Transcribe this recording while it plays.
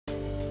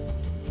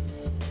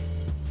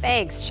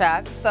Thanks,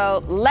 Chuck.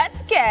 So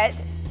let's get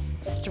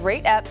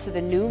straight up to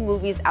the new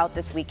movies out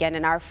this weekend.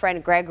 And our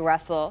friend Greg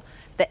Russell,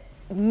 the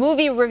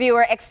movie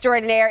reviewer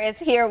extraordinaire, is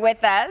here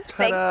with us.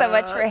 Thanks so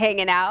much for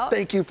hanging out.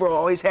 Thank you for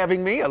always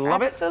having me. I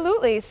love it.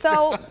 Absolutely.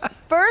 So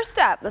first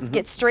up, let's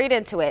get straight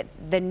into it.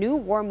 The new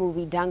war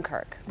movie,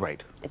 Dunkirk.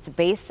 Right. It's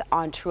based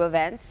on true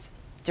events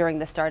during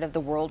the start of the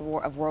World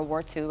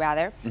War II,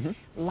 rather.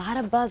 A lot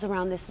of buzz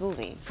around this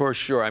movie. For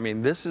sure. I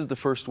mean, this is the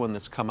first one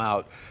that's come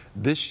out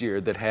this year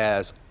that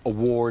has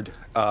award,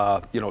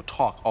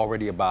 talk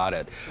already about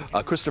it.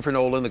 Christopher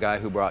Nolan, the guy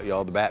who brought you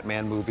all the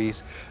Batman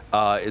movies,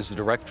 is the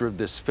director of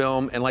this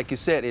film. And like you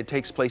said, it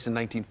takes place in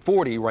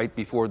 1940, right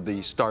before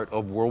the start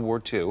of World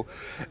War II.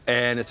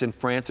 And it's in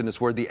France, and it's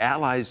where the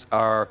Allies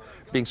are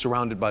being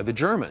surrounded by the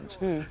Germans.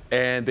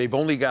 And they've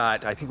only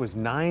got, I think it was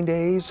 9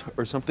 days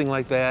or something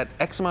like that,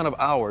 X amount of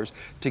hours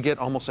to get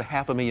almost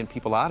 500,000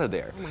 people out of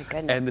there. Oh my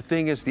goodness. And the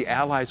thing is, the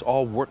Allies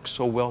all worked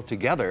so well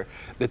together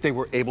that they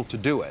were able to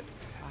do it.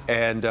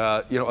 And,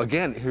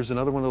 again, here's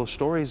another one of those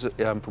stories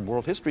from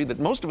world history that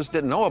most of us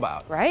didn't know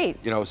about. Right.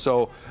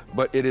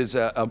 But it is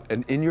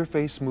an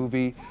in-your-face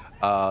movie.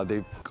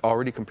 They've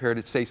already compared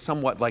it, say,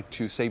 somewhat like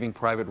to Saving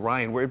Private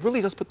Ryan, where it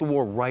really does put the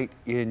war right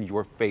in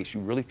your face.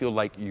 You really feel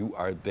like you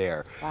are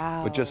there.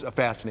 Wow. But just a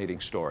fascinating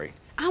story.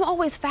 I'm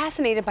always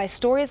fascinated by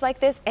stories like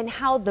this and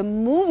how the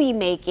movie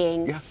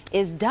making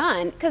is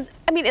done. Because,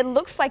 I mean, it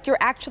looks like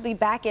you're actually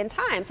back in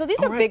time. So these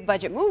are big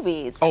budget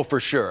movies. Oh, for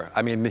sure.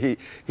 I mean,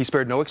 he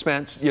spared no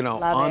expense,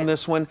 on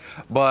this one.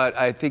 But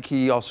I think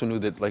he also knew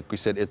that, like we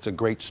said, it's a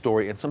great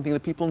story and something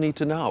that people need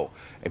to know.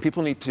 And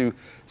people need to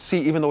see,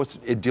 even though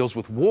it deals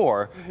with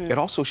war, it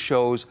also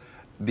shows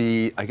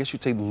the, I guess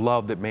you'd say,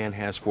 love that man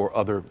has for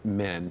other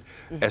men,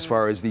 as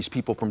far as these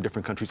people from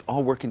different countries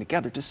all working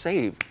together to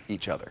save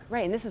each other.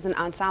 Right, and this is an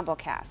ensemble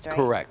cast, right?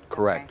 Correct.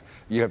 Okay.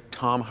 You have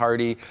Tom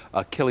Hardy,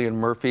 Cillian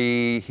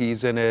Murphy,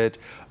 he's in it,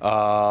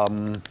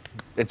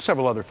 and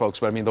several other folks,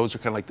 but I mean, those are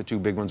kind of like the two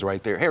big ones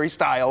right there. Harry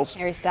Styles.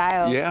 Harry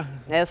Styles. Yeah.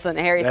 Listen,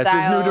 Harry Styles.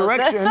 That's his new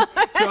direction.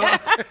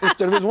 So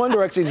instead of his one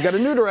direction, he's got a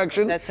new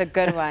direction. That's a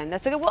good one.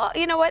 That's a good, well,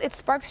 you know what? It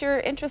sparks your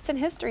interest in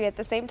history at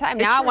the same time.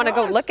 Now I want to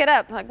go look it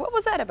up. Like, what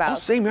was that about? Oh,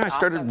 same here. I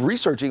started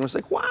researching and was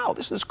like, wow,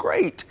 this is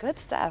great. Good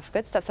stuff,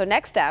 good stuff. So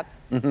next up,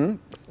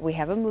 we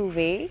have a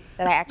movie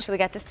that I actually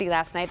got to see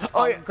last night. It's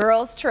called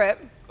Girls Trip.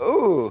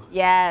 Ooh.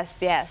 Yes.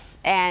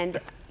 And,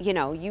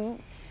 you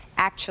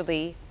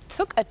actually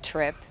took a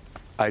trip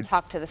to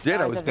talk to the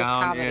stars of this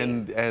comedy. I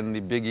was down in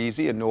the Big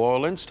Easy in New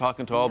Orleans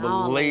talking to all the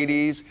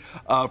ladies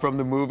from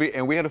the movie,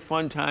 and we had a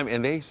fun time,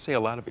 and they say a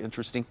lot of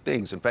interesting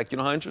things. In fact, you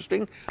know how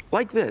interesting?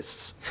 Like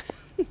this.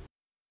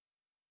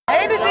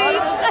 Hey, Nadine.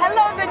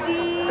 Hello,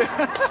 Nadine.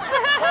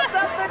 What's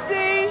up,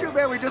 Nadine? Too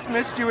bad we just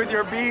missed you with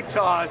your bead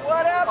toss.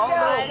 What up,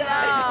 guys?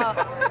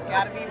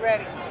 Gotta be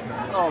ready.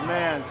 Oh,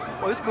 man.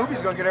 Well, this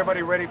movie's going to get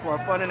everybody ready for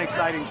a fun and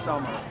exciting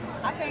summer.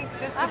 I think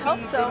this could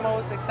be the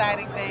most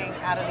exciting thing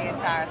out of the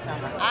entire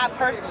summer. I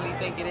personally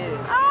think it is.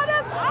 Oh,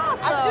 that's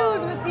awesome. I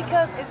do, just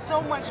because it's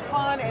so much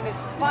fun and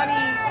it's funny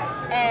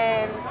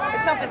and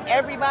it's something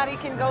everybody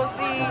can go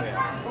see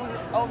who's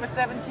over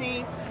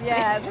 17.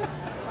 Yes.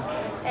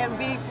 And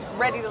be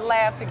ready to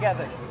laugh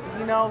together.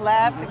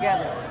 Laugh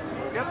together.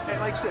 Yep,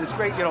 and like I said, it's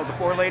great. The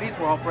four ladies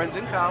were all friends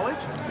in college.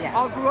 Yes.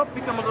 All grew up,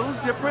 become a little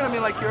different. I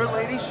mean, like your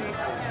lady, she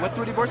went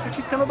through a divorce, but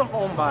she's kind of the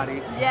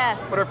homebody.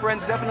 Yes. But her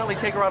friends definitely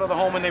take her out of the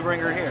home and they bring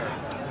her here.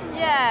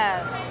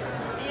 Yes.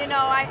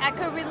 I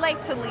could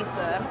relate to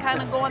Lisa. I'm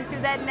kind of going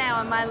through that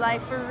now in my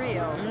life for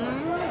real.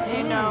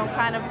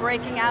 Kind of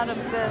breaking out of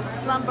the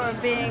slumber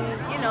of being,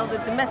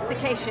 the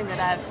domestication that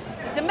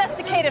I've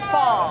domesticated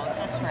fall.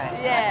 That's right.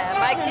 Yeah. I just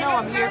want you to know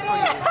I'm here for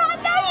you. I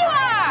know you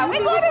are.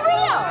 We're going to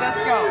Rio.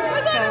 Let's go.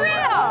 We're going to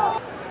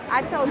Rio.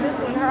 I told this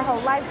one her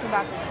whole life's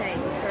about to change.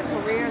 Her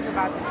career is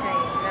about to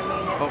change. I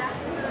mean,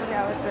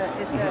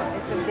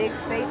 it's a big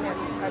statement,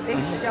 a big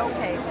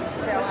showcase to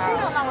show She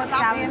don't know how what's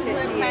I've been talented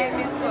she is.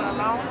 famous for a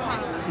long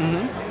time.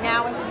 And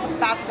now it's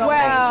about to go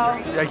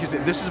mainstream. Like you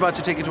said, this is about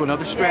to take it to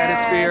another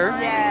stratosphere.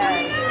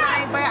 Yes.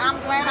 But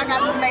I'm glad I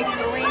got to make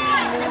 3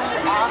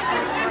 new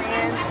awesome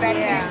friends that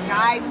can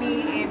guide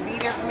me and be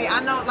there for me. I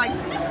know,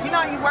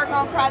 you work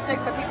on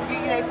projects that people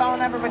give you their phone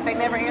number, but they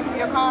never answer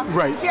your call.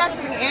 Right. She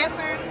actually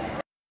answers.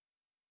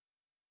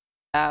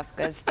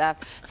 Good stuff.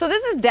 So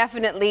this is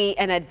definitely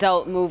an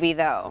adult movie,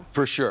 though.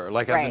 For sure.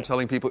 Like I've been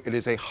telling people, it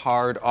is a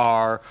hard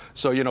R.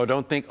 So,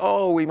 don't think,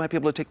 oh, we might be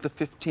able to take the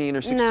 15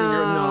 or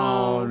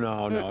 16-year-old.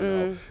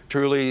 No.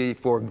 Truly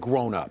for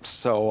grown-ups.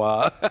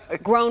 So,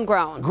 Grown.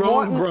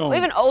 Grown.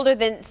 Even older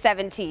than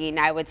 17,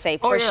 I would say,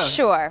 for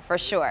sure.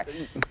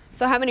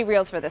 So how many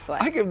reels for this one?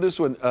 I give this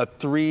one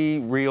 3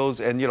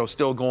 reels and,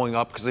 still going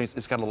up because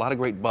it's got a lot of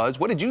great buzz.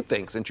 What did you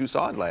think since you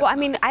saw it last night? I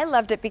mean, I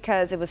loved it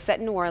because it was set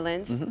in New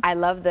Orleans. I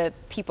love the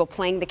people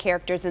playing the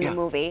characters in the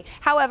movie.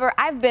 However,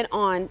 I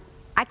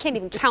I can't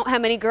even count how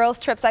many girls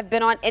trips I've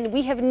been on, and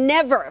we have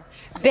never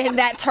been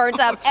that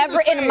turned up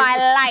ever in my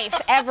life,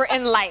 ever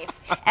in life.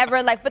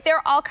 But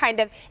they're all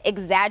kind of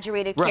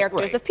exaggerated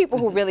characters of people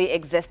who really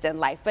exist in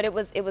life. But it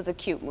was a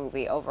cute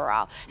movie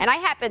overall. And I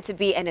happened to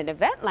be at an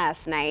event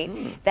last night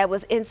that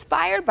was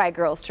inspired by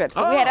Girls Trip.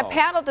 So we had a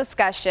panel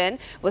discussion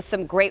with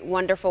some great,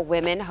 wonderful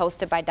women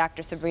hosted by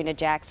Dr. Sabrina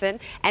Jackson.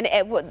 And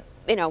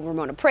you know,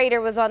 Ramona Prater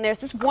was on there.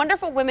 It's just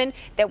wonderful women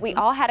that we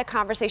all had a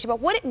conversation about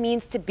what it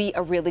means to be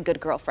a really good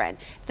girlfriend.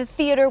 The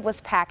theater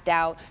was packed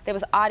out. There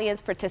was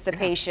audience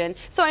participation.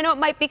 So I know it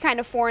might be kind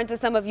of foreign to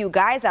some of you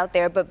guys out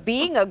there, but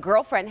being a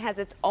girlfriend has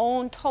its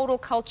own total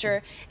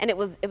culture, and it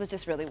was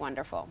just really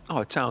wonderful.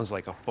 Oh, it sounds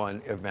like a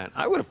fun event.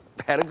 I would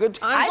have had a good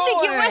time. I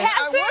think you would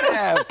have too.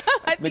 I would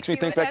have. Makes me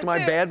think back to my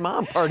bad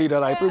mom party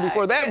that I threw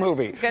before that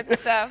movie. Good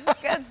stuff.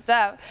 Good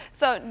stuff.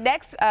 So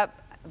next up,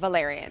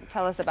 Valerian,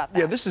 tell us about that.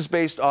 Yeah, this is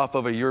based off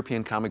of a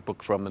European comic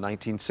book from the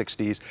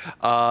 1960s.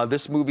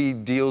 This movie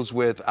deals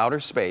with outer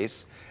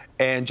space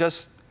and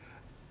just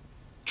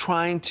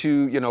trying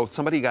to, you know,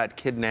 somebody got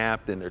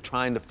kidnapped and they're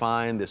trying to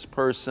find this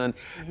person,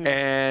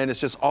 and it's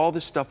just all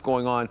this stuff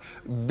going on.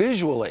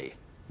 Visually,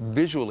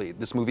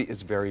 this movie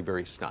is very,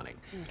 very stunning.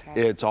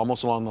 Okay. It's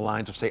almost along the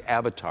lines of, say,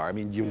 Avatar. I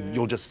mean,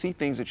 you'll just see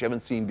things that you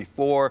haven't seen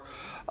before.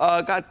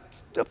 Got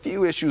a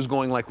few issues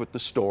going, like with the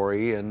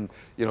story and,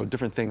 you know,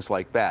 different things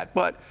like that.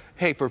 But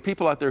hey, for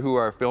people out there who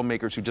are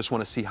filmmakers who just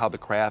want to see how the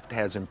craft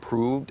has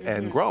improved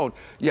and grown,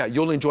 yeah,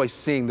 you'll enjoy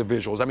seeing the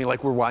visuals. I mean,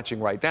 like we're watching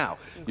right now.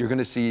 You're going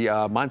to see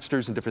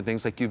monsters and different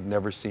things like you've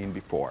never seen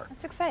before.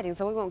 That's exciting.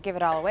 So we won't give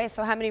it all away.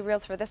 So how many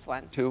reels for this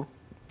one? 2.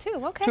 2,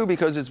 okay. 2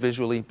 because it's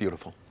visually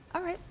beautiful.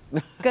 All right.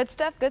 Good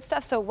stuff, good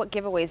stuff. So what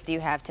giveaways do you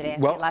have today?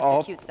 Well, lots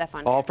of cute stuff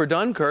on all for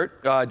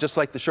Dunkirk, just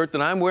like the shirt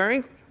that I'm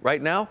wearing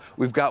right now.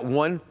 We've got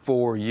one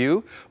for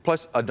you,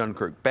 plus a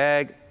Dunkirk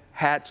bag,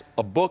 hats,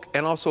 a book,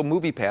 and also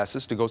movie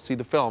passes to go see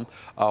the film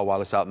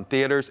while it's out in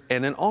theaters.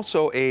 And then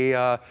also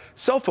a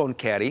cell phone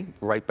caddy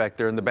right back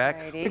there in the back.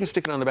 Alrighty. You can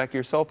stick it on the back of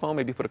your cell phone,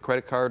 maybe put a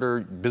credit card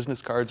or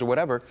business cards or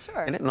whatever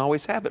in it, and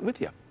always have it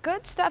with you.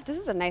 Good stuff. This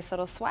is a nice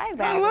little swag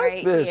bag I like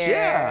right this, here.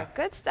 yeah.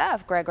 Good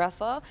stuff, Greg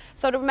Russell.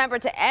 So to remember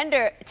to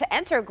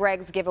enter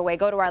Greg's giveaway,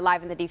 go to our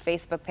Live in the D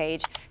Facebook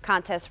page.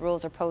 Contest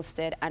rules are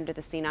posted under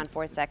the Scene on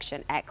 4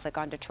 section at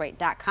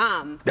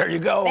clickondetroit.com. There you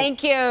go.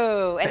 Thank you.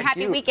 And Thank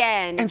happy you.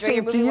 weekend. And Enjoy your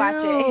same to movie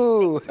watching.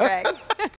 you. Thanks, Greg.